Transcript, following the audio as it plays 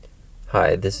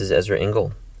Hi, this is Ezra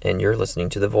Engel, and you're listening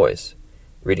to The Voice,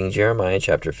 reading Jeremiah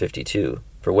chapter 52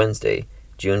 for Wednesday,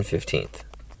 June 15th.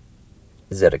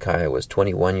 Zedekiah was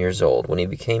 21 years old when he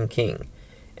became king,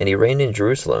 and he reigned in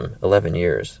Jerusalem 11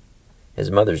 years. His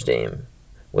mother's name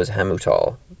was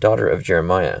Hamutal, daughter of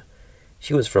Jeremiah.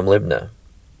 She was from Libnah.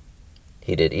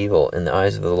 He did evil in the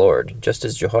eyes of the Lord, just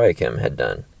as Jehoiachin had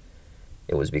done.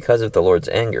 It was because of the Lord's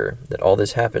anger that all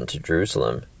this happened to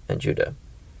Jerusalem and Judah,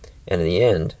 and in the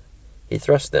end he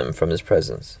thrust them from his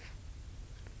presence.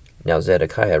 Now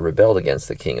Zedekiah rebelled against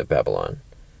the king of Babylon.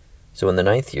 So in the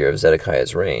 9th year of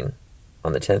Zedekiah's reign,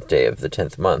 on the 10th day of the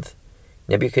 10th month,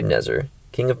 Nebuchadnezzar,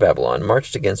 king of Babylon,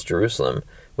 marched against Jerusalem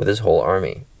with his whole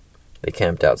army. They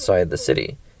camped outside the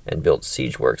city and built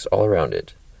siege works all around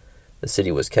it. The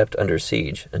city was kept under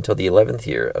siege until the 11th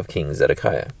year of King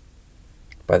Zedekiah.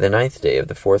 By the 9th day of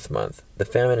the 4th month, the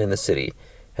famine in the city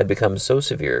had become so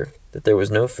severe that there was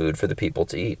no food for the people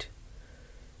to eat.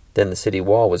 Then the city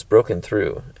wall was broken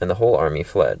through, and the whole army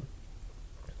fled.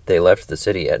 They left the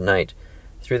city at night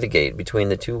through the gate between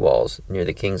the two walls near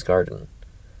the king's garden,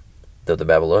 though the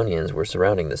Babylonians were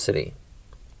surrounding the city.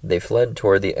 They fled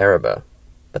toward the Arabah,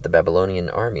 but the Babylonian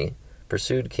army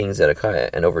pursued King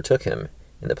Zedekiah and overtook him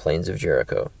in the plains of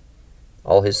Jericho.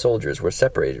 All his soldiers were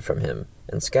separated from him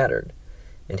and scattered,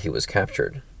 and he was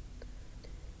captured.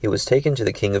 He was taken to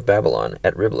the king of Babylon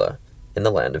at Riblah in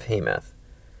the land of Hamath,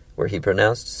 where he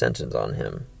pronounced sentence on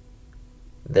him.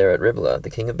 There at Riblah the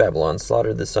king of Babylon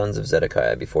slaughtered the sons of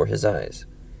Zedekiah before his eyes.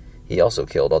 He also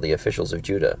killed all the officials of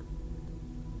Judah.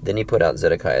 Then he put out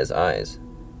Zedekiah's eyes,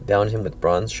 bound him with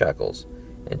bronze shackles,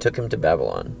 and took him to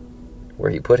Babylon,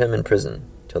 where he put him in prison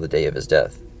till the day of his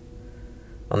death.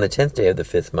 On the 10th day of the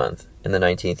 5th month, in the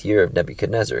 19th year of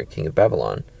Nebuchadnezzar, king of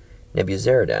Babylon,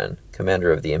 Nebuzaradan,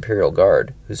 commander of the imperial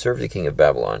guard, who served the king of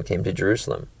Babylon, came to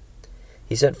Jerusalem.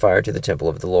 He set fire to the temple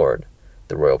of the Lord,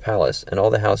 the royal palace, and all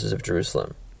the houses of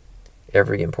Jerusalem.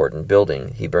 Every important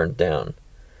building he burned down.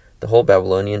 The whole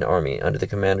Babylonian army, under the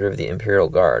commander of the imperial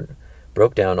guard,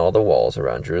 broke down all the walls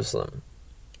around Jerusalem.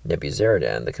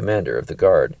 Nebuzaradan, the commander of the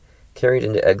guard, carried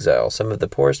into exile some of the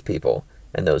poorest people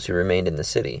and those who remained in the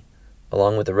city,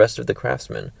 along with the rest of the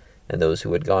craftsmen and those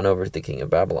who had gone over to the king of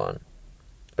Babylon.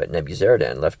 But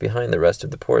Nebuzaradan left behind the rest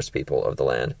of the poorest people of the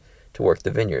land to work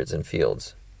the vineyards and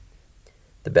fields.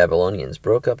 The Babylonians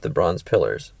broke up the bronze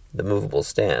pillars, the movable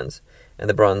stands, and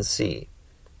the bronze sea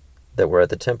that were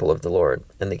at the temple of the Lord,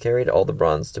 and they carried all the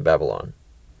bronze to Babylon.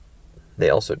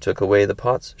 They also took away the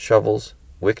pots, shovels,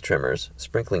 wick trimmers,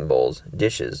 sprinkling bowls,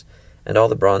 dishes, and all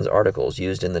the bronze articles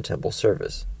used in the temple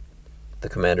service. The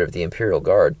commander of the imperial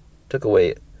guard took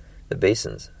away the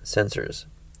basins, censers,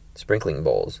 sprinkling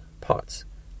bowls, pots,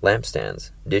 lampstands,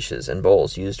 dishes, and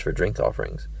bowls used for drink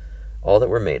offerings, all that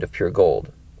were made of pure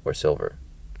gold or silver.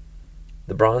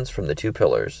 The bronze from the 2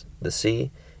 pillars, the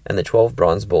sea, and the 12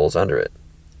 bronze bowls under it,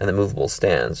 and the movable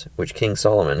stands, which King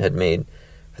Solomon had made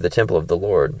for the temple of the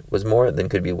Lord, was more than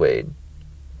could be weighed.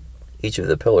 Each of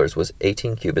the pillars was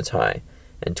 18 cubits high,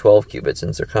 and 12 cubits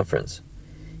in circumference.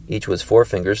 Each was 4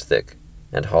 fingers thick,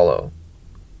 and hollow.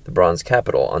 The bronze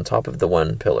capital on top of the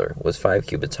one pillar was 5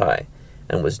 cubits high,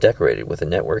 and was decorated with a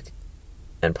network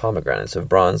and pomegranates of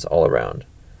bronze all around.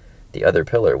 The other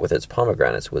pillar with its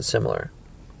pomegranates was similar.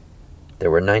 There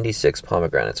were 96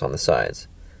 pomegranates on the sides.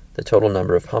 The total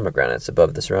number of pomegranates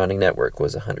above the surrounding network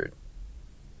was 100.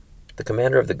 The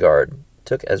commander of the guard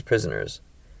took as prisoners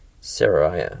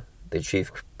Seraiah, the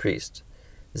chief priest,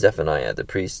 Zephaniah, the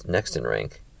priest next in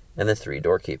rank, and the 3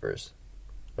 doorkeepers.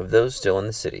 Of those still in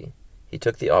the city, he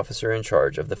took the officer in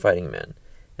charge of the fighting men,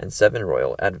 and 7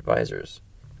 royal advisers.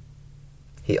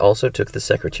 He also took the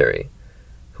secretary,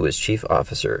 who was chief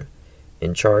officer,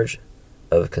 in charge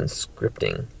of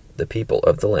conscripting the people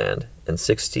of the land, and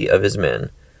 60 of his men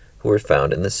who were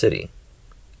found in the city.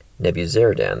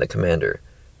 Nebuzaradan, the commander,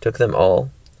 took them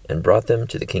all and brought them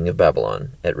to the king of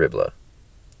Babylon at Riblah.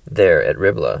 There at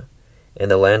Riblah, in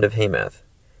the land of Hamath,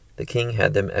 the king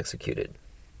had them executed.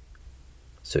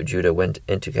 So Judah went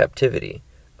into captivity,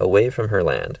 away from her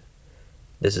land.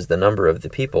 This is the number of the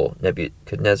people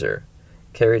Nebuchadnezzar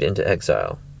carried into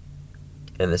exile.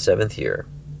 In the 7th year,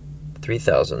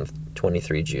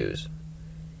 3,023 Jews.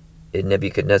 In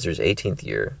Nebuchadnezzar's 18th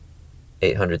year,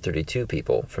 832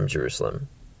 people from Jerusalem.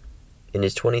 In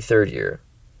his 23rd year,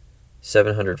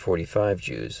 745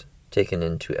 Jews taken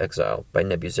into exile by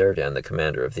Nebuzaradan, the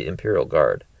commander of the imperial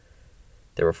guard.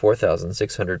 There were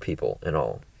 4,600 people in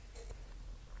all.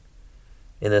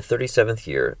 In the 37th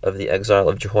year of the exile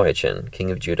of Jehoiachin,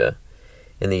 king of Judah,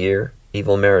 in the year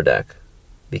Evil-Merodach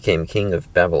became king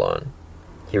of Babylon,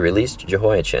 he released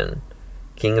Jehoiachin,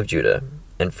 king of Judah,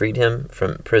 and freed him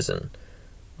from prison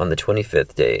on the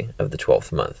 25th day of the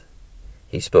 12th month.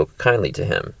 He spoke kindly to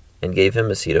him, and gave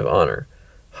him a seat of honor,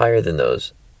 higher than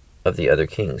those of the other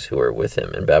kings who were with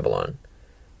him in Babylon.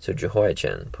 So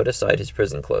Jehoiachin put aside his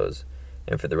prison clothes,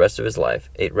 and for the rest of his life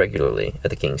ate regularly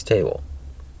at the king's table.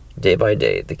 Day by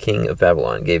day the king of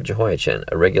Babylon gave Jehoiachin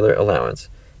a regular allowance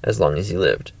as long as he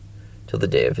lived, till the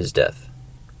day of his death.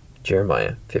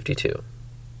 Jeremiah 52.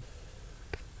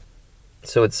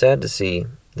 So it's sad to see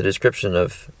the description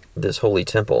of this holy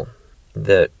temple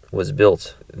that was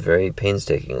built very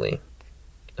painstakingly,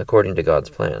 according to God's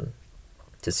plan,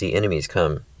 to see enemies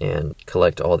come and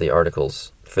collect all the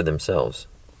articles for themselves,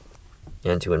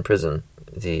 and to imprison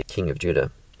the king of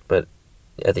Judah. But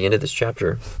at the end of this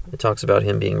chapter, it talks about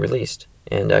him being released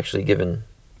and actually given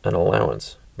an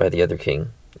allowance by the other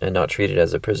king and not treated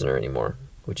as a prisoner anymore,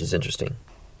 which is interesting.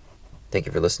 Thank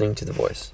you for listening to The Voice.